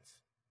wrappings.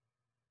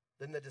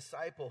 Then the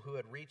disciple who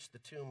had reached the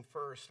tomb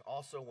first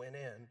also went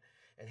in,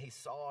 and he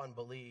saw and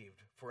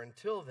believed. For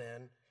until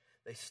then,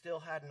 they still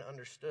hadn't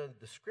understood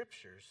the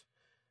scriptures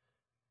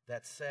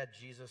that said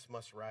Jesus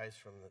must rise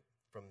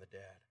from the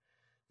dead.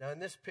 Now, in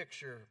this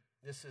picture,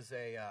 this is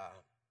a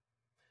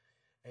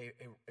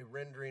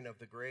rendering of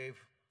the grave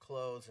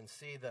clothes, and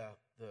see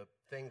the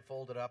thing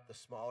folded up, the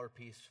smaller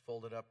piece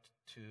folded up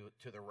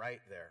to the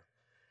right there.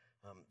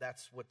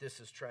 That's what this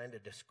is trying to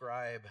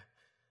describe,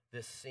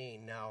 this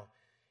scene. Now,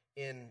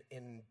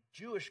 in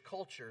Jewish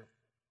culture,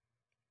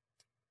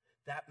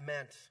 that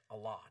meant a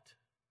lot.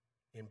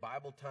 In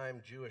Bible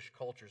time Jewish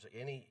cultures,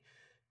 any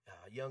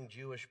young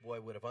Jewish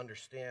boy would have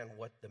understand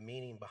what the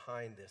meaning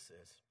behind this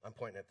is. I'm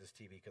pointing at this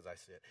TV because I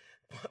see it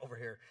over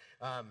here.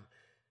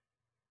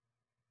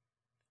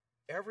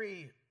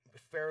 Every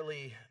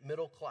fairly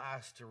middle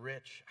class to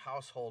rich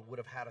household would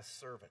have had a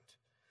servant.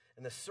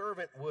 And the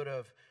servant would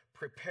have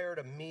prepared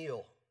a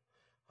meal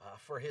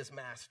for his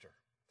master.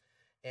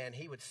 And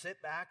he would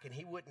sit back and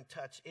he wouldn't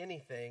touch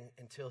anything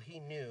until he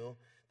knew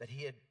that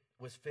he had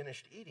was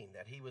finished eating,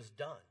 that he was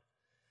done.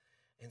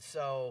 And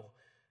so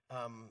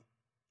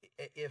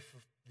if,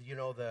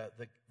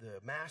 the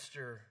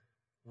master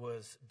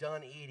was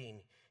done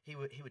eating, he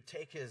would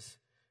take his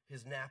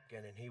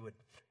napkin and he would,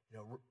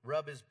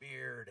 rub his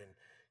beard and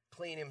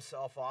clean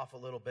himself off a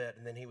little bit,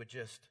 and then he would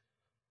just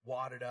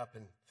wad it up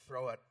and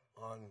throw it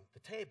on the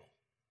table.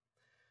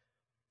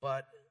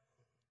 But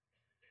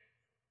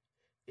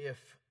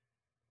if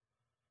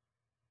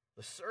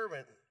the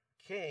servant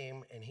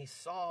came and he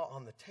saw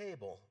on the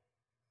table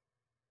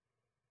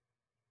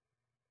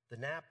the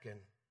napkin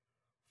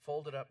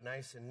folded up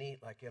nice and neat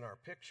like in our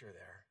picture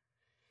there,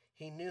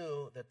 he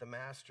knew that the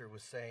master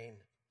was saying,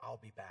 I'll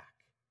be back.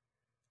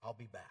 I'll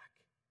be back.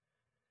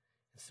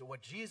 And so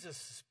what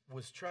Jesus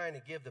was trying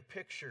to give the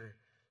picture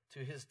to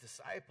his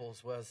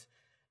disciples was,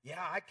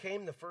 yeah, I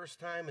came the first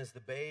time as the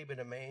babe in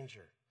a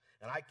manger,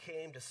 and I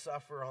came to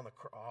suffer on the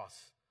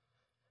cross,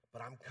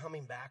 but I'm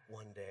coming back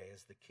one day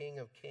as the King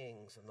of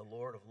Kings and the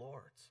Lord of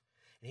Lords,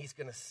 and he's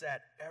going to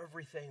set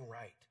everything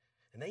right.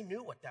 And they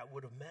knew what that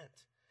would have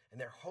meant,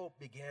 and their hope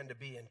began to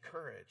be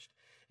encouraged.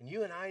 And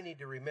you and I need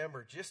to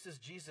remember, just as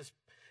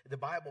the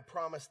Bible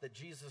promised that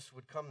Jesus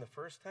would come the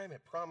first time,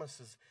 it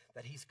promises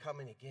that he's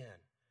coming again.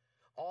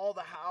 All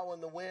the how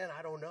and the when,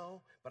 I don't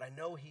know, but I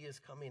know he is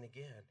coming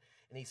again.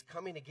 And he's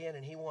coming again,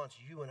 and he wants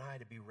you and I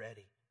to be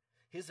ready.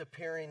 His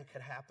appearing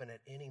could happen at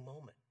any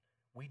moment.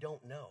 We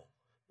don't know.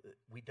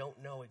 We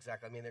don't know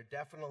exactly. I mean, there are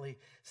definitely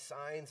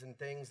signs and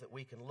things that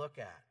we can look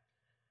at,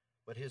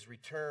 but his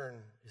return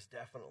is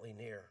definitely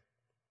near.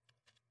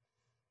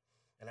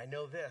 And I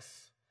know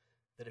this,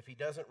 that if he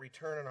doesn't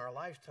return in our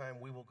lifetime,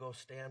 we will go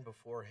stand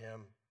before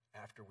him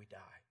after we die.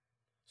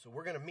 So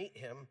we're going to meet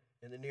him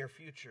in the near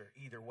future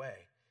either way.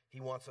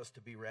 He wants us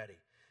to be ready.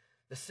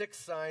 The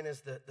sixth sign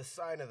is the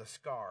sign of the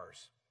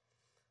scars.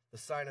 The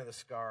sign of the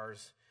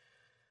scars.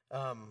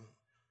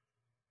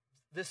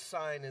 This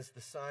sign is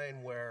the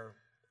sign where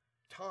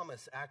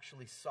Thomas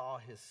actually saw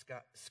his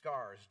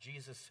scars.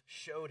 Jesus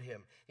showed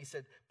him. He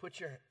said, put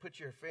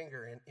your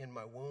finger in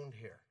my wound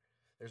here.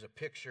 There's a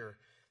picture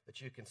that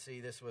you can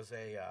see. This was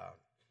a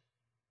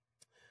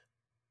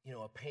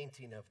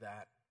painting of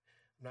that.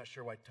 I'm not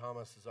sure why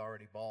Thomas is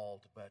already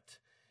bald, but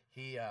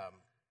he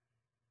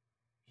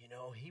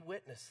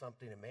witnessed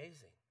something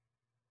amazing.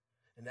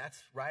 And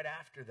that's right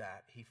after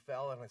that, he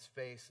fell on his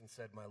face and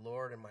said, my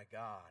Lord and my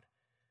God.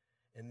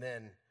 And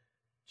then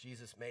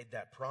Jesus made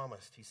that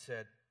promise. He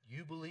said,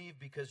 you believe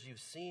because you've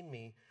seen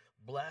me.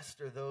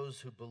 Blessed are those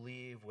who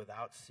believe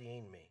without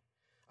seeing me.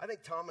 I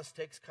think Thomas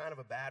takes kind of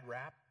a bad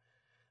rap.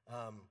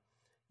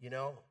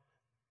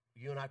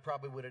 You and I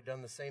probably would have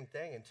done the same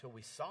thing until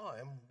we saw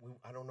him.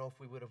 I don't know if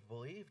we would have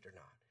believed or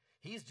not.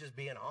 He's just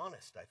being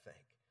honest, I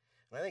think.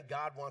 And I think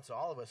God wants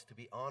all of us to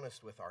be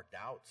honest with our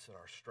doubts and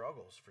our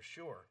struggles, for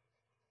sure.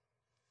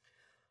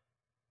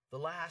 The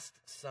last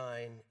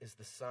sign is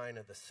the sign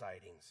of the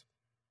sightings.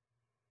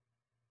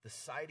 The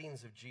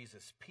sightings of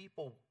Jesus.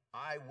 People,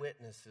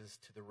 eyewitnesses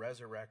to the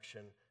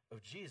resurrection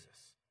of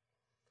Jesus.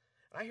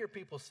 And I hear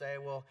people say,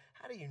 well,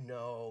 how do you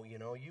know,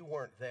 you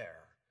weren't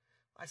there?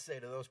 I say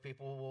to those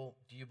people, well,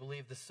 do you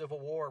believe the Civil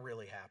War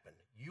really happened?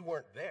 You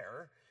weren't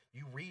there.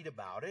 You read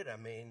about it. I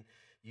mean,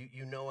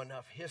 you know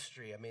enough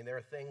history. I mean, there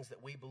are things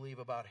that we believe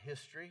about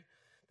history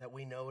that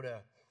we know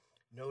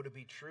to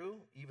be true,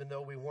 even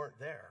though we weren't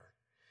there.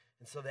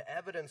 And so the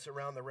evidence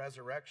around the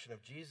resurrection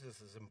of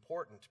Jesus is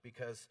important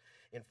because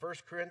in 1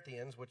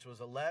 Corinthians, which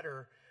was a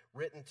letter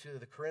written to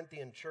the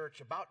Corinthian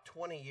church about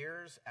 20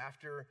 years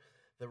after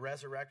the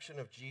resurrection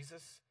of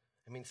Jesus,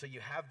 so you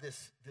have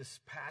this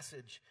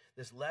passage,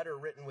 this letter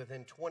written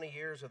within 20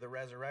 years of the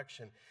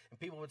resurrection. And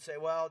people would say,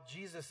 well,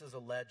 Jesus is a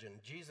legend.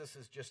 Jesus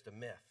is just a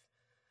myth.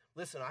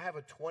 Listen, I have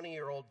a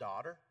 20-year-old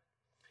daughter,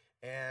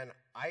 and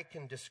I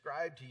can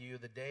describe to you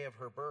the day of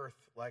her birth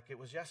like it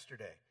was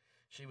yesterday.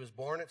 She was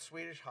born at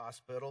Swedish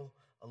Hospital,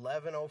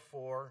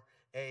 11:04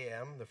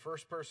 a.m. The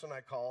first person I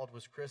called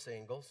was Chris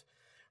Ingalls.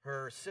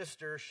 Her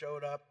sister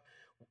showed up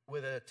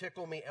with a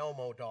Tickle Me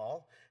Elmo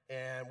doll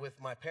and with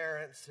my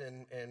parents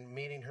and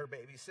meeting her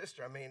baby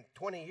sister.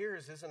 20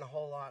 years isn't a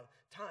whole lot of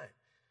time.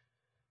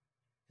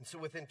 And so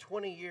within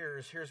 20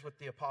 years, here's what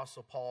the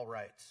Apostle Paul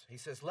writes. He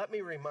says, let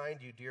me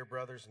remind you, dear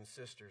brothers and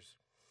sisters,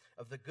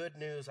 of the good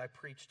news I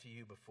preached to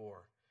you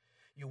before.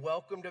 You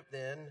welcomed it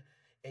then,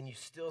 and you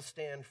still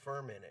stand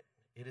firm in it.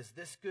 It is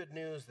this good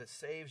news that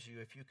saves you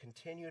if you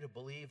continue to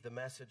believe the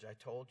message I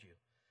told you.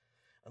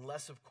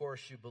 Unless, of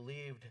course, you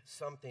believed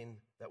something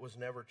that was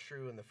never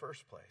true in the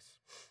first place.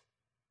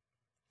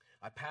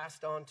 I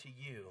passed on to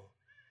you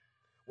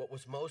what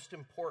was most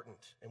important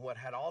and what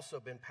had also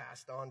been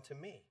passed on to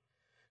me.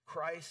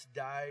 Christ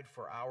died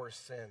for our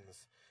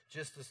sins,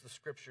 just as the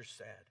scripture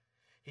said.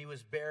 He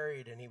was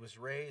buried and he was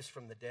raised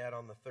from the dead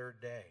on the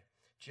third day,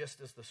 just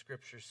as the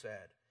scripture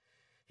said.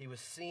 He was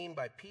seen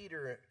by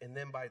Peter and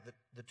then by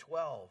the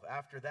 12.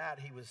 After that,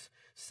 he was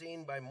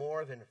seen by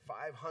more than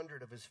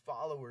 500 of his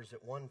followers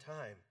at one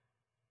time.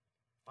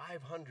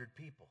 500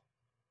 people,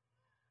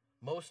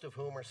 most of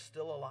whom are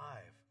still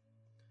alive.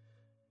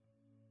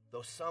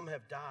 Though some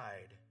have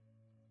died,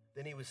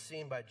 Then he was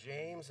seen by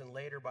James and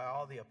later by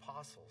all the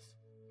apostles.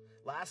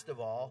 Last of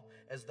all,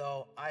 as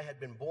though I had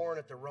been born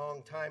at the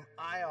wrong time,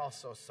 I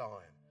also saw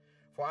him.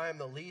 For I am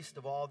the least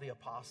of all the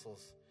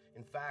apostles.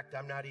 In fact,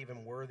 I'm not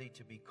even worthy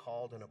to be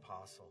called an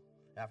apostle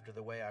after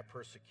the way I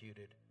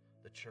persecuted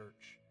the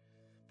church.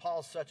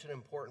 Paul's such an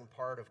important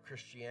part of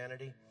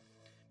Christianity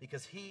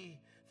because he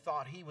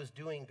thought he was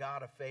doing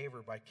God a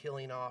favor by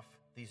killing off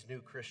these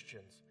new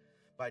Christians,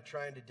 by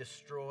trying to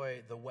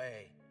destroy the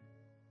way.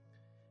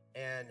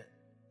 And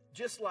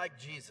just like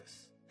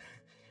Jesus,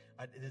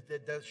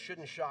 that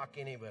shouldn't shock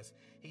any of us.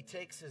 He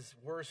takes his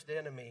worst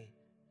enemy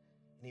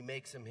and he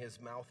makes him his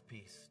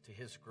mouthpiece to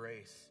his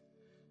grace,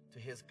 to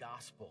his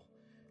gospel.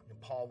 And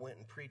Paul went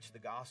and preached the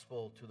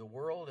gospel to the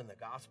world, and the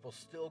gospel's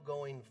still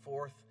going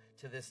forth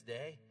to this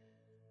day.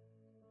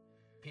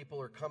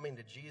 People are coming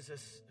to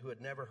Jesus who had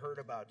never heard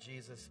about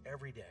Jesus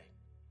every day.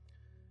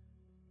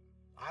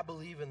 I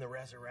believe in the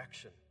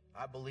resurrection.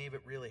 I believe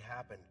it really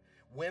happened.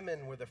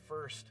 Women were the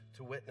first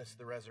to witness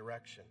the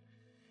resurrection.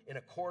 In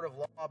a court of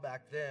law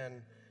back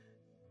then,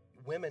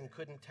 women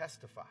couldn't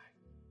testify.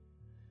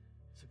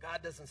 So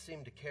God doesn't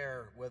seem to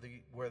care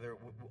whether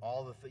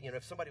all the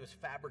if somebody was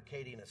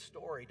fabricating a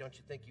story, don't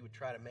you think you would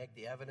try to make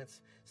the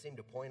evidence seem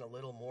to point a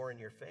little more in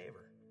your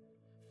favor?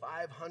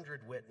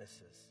 500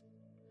 witnesses.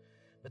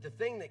 But the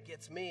thing that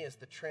gets me is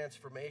the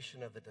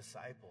transformation of the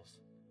disciples.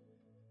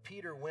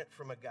 Peter went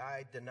from a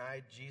guy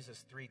denied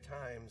Jesus 3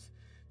 times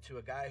to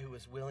a guy who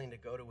was willing to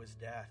go to his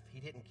death. He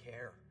didn't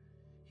care.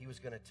 He was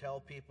going to tell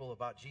people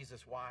about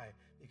Jesus. Why?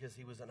 Because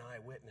he was an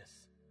eyewitness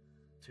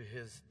to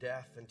his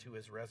death and to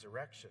his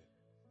resurrection.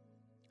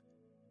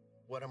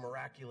 What a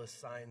miraculous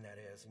sign that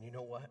is. And you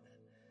know what?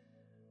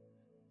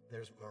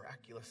 There's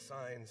miraculous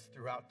signs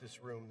throughout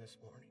this room this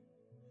morning.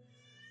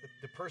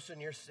 The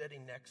person you're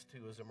sitting next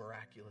to is a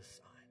miraculous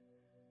sign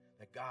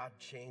that God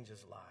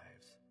changes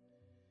lives.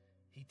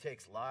 He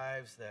takes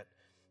lives that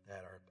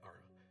are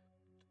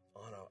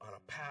on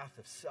a path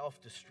of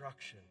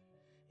self-destruction,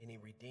 and he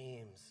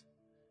redeems.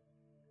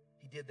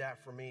 He did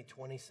that for me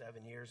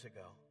 27 years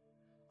ago.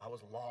 I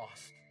was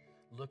lost,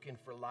 looking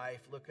for life,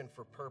 looking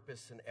for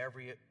purpose in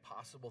every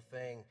possible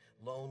thing,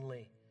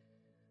 lonely.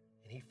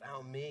 And he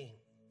found me,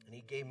 and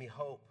he gave me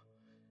hope.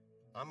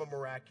 I'm a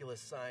miraculous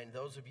sign.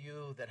 Those of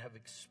you that have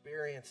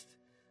experienced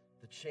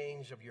the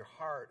change of your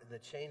heart and the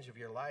change of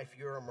your life,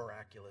 you're a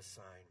miraculous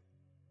sign.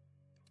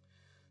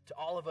 To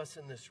all of us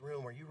in this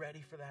room, are you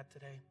ready for that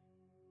today?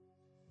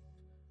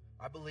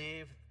 I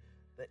believe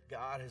that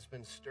God has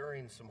been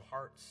stirring some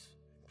hearts,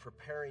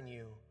 preparing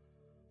you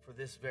for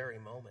this very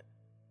moment,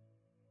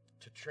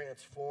 to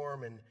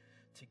transform and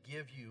to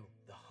give you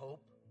the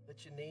hope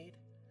that you need,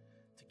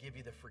 to give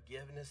you the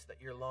forgiveness that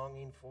you're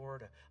longing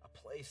for, a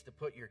place to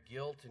put your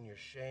guilt and your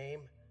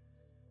shame,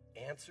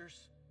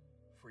 answers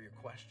for your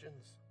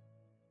questions.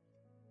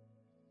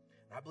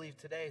 And I believe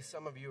today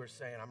some of you are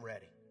saying, I'm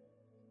ready.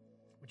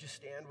 Would you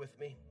stand with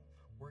me?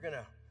 We're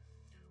gonna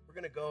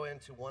go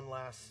into one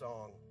last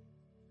song.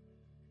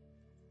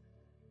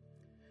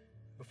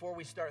 Before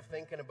we start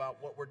thinking about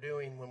what we're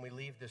doing when we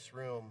leave this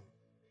room,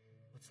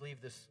 let's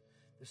leave this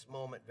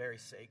moment very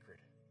sacred.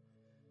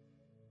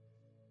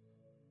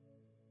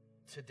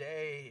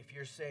 Today, if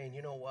you're saying,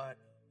 you know what,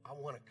 I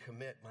want to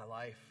commit my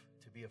life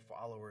to be a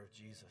follower of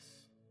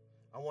Jesus.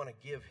 I want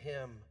to give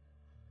him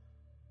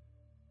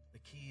the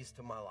keys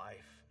to my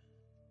life,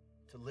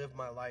 to live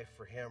my life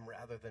for him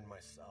rather than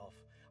myself.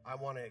 I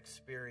want to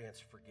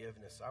experience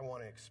forgiveness. I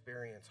want to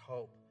experience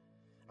hope.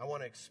 I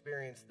want to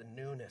experience the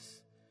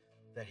newness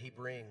that he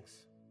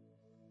brings.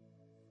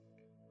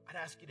 I'd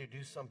ask you to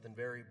do something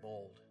very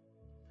bold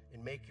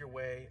and make your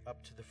way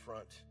up to the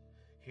front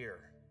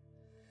here.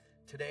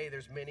 Today,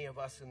 there's many of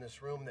us in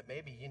this room that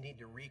maybe you need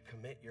to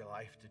recommit your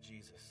life to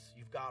Jesus.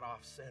 You've got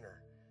off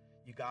center.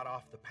 You got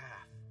off the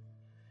path.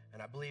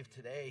 And I believe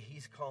today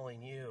he's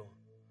calling you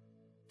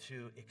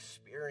to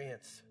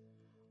experience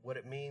what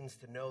it means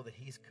to know that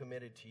he's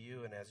committed to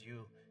you, and as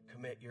you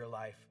commit your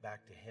life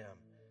back to him.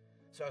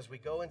 So as we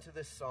go into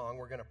this song,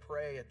 we're going to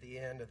pray at the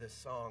end of this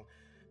song.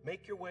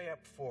 Make your way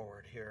up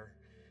forward here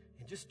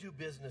and just do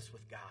business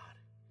with God.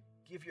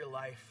 Give your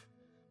life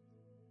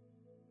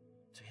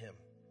to him.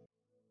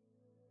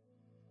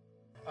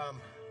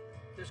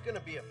 There's going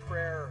to be a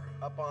prayer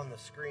up on the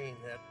screen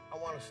that I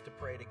want us to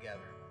pray together.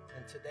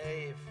 And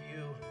today, if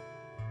you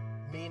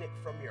mean it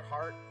from your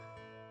heart,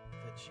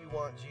 that you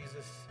want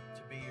Jesus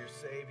to be your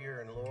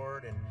Savior and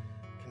Lord, and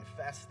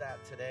confess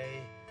that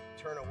today,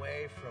 turn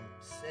away from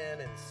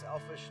sin and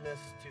selfishness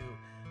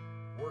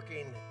to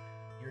working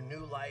your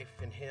new life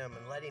in him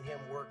and letting him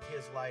work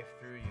his life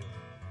through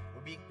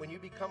you. When you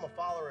become a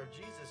follower of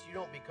Jesus, you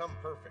don't become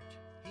perfect.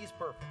 He's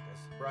perfect,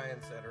 as Brian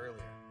said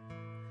earlier.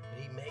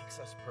 But he makes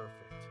us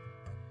perfect.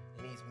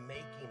 And he's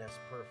making us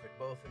perfect,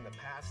 both in the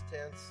past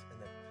tense and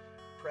the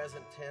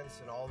present tense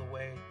and all the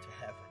way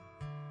to heaven.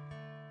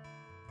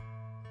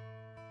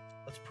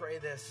 Let's pray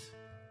this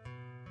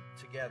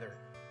together.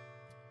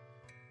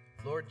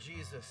 Lord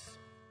Jesus,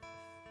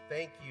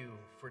 thank you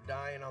for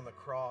dying on the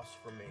cross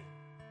for me.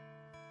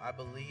 I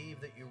believe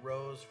that you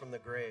rose from the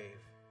grave.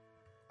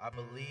 I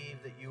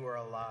believe that you are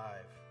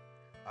alive.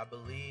 I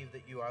believe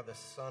that you are the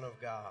Son of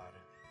God.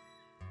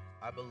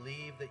 I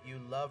believe that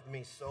you loved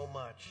me so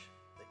much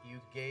that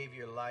you gave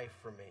your life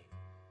for me.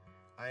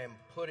 I am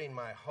putting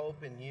my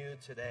hope in you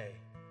today.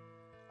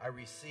 I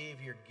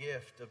receive your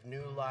gift of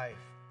new life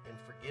and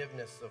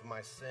forgiveness of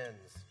my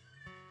sins.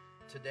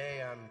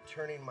 Today, I'm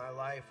turning my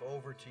life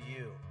over to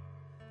you.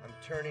 I'm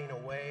turning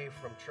away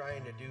from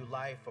trying to do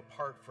life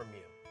apart from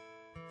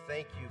you.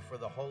 Thank you for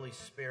the Holy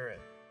Spirit.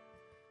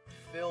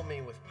 Fill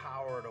me with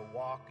power to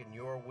walk in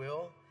your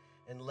will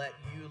and let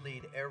you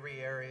lead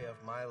every area of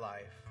my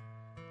life.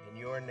 In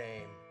your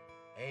name,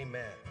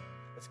 amen.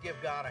 Let's give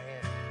God a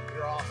hand.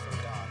 You're awesome,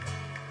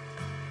 God.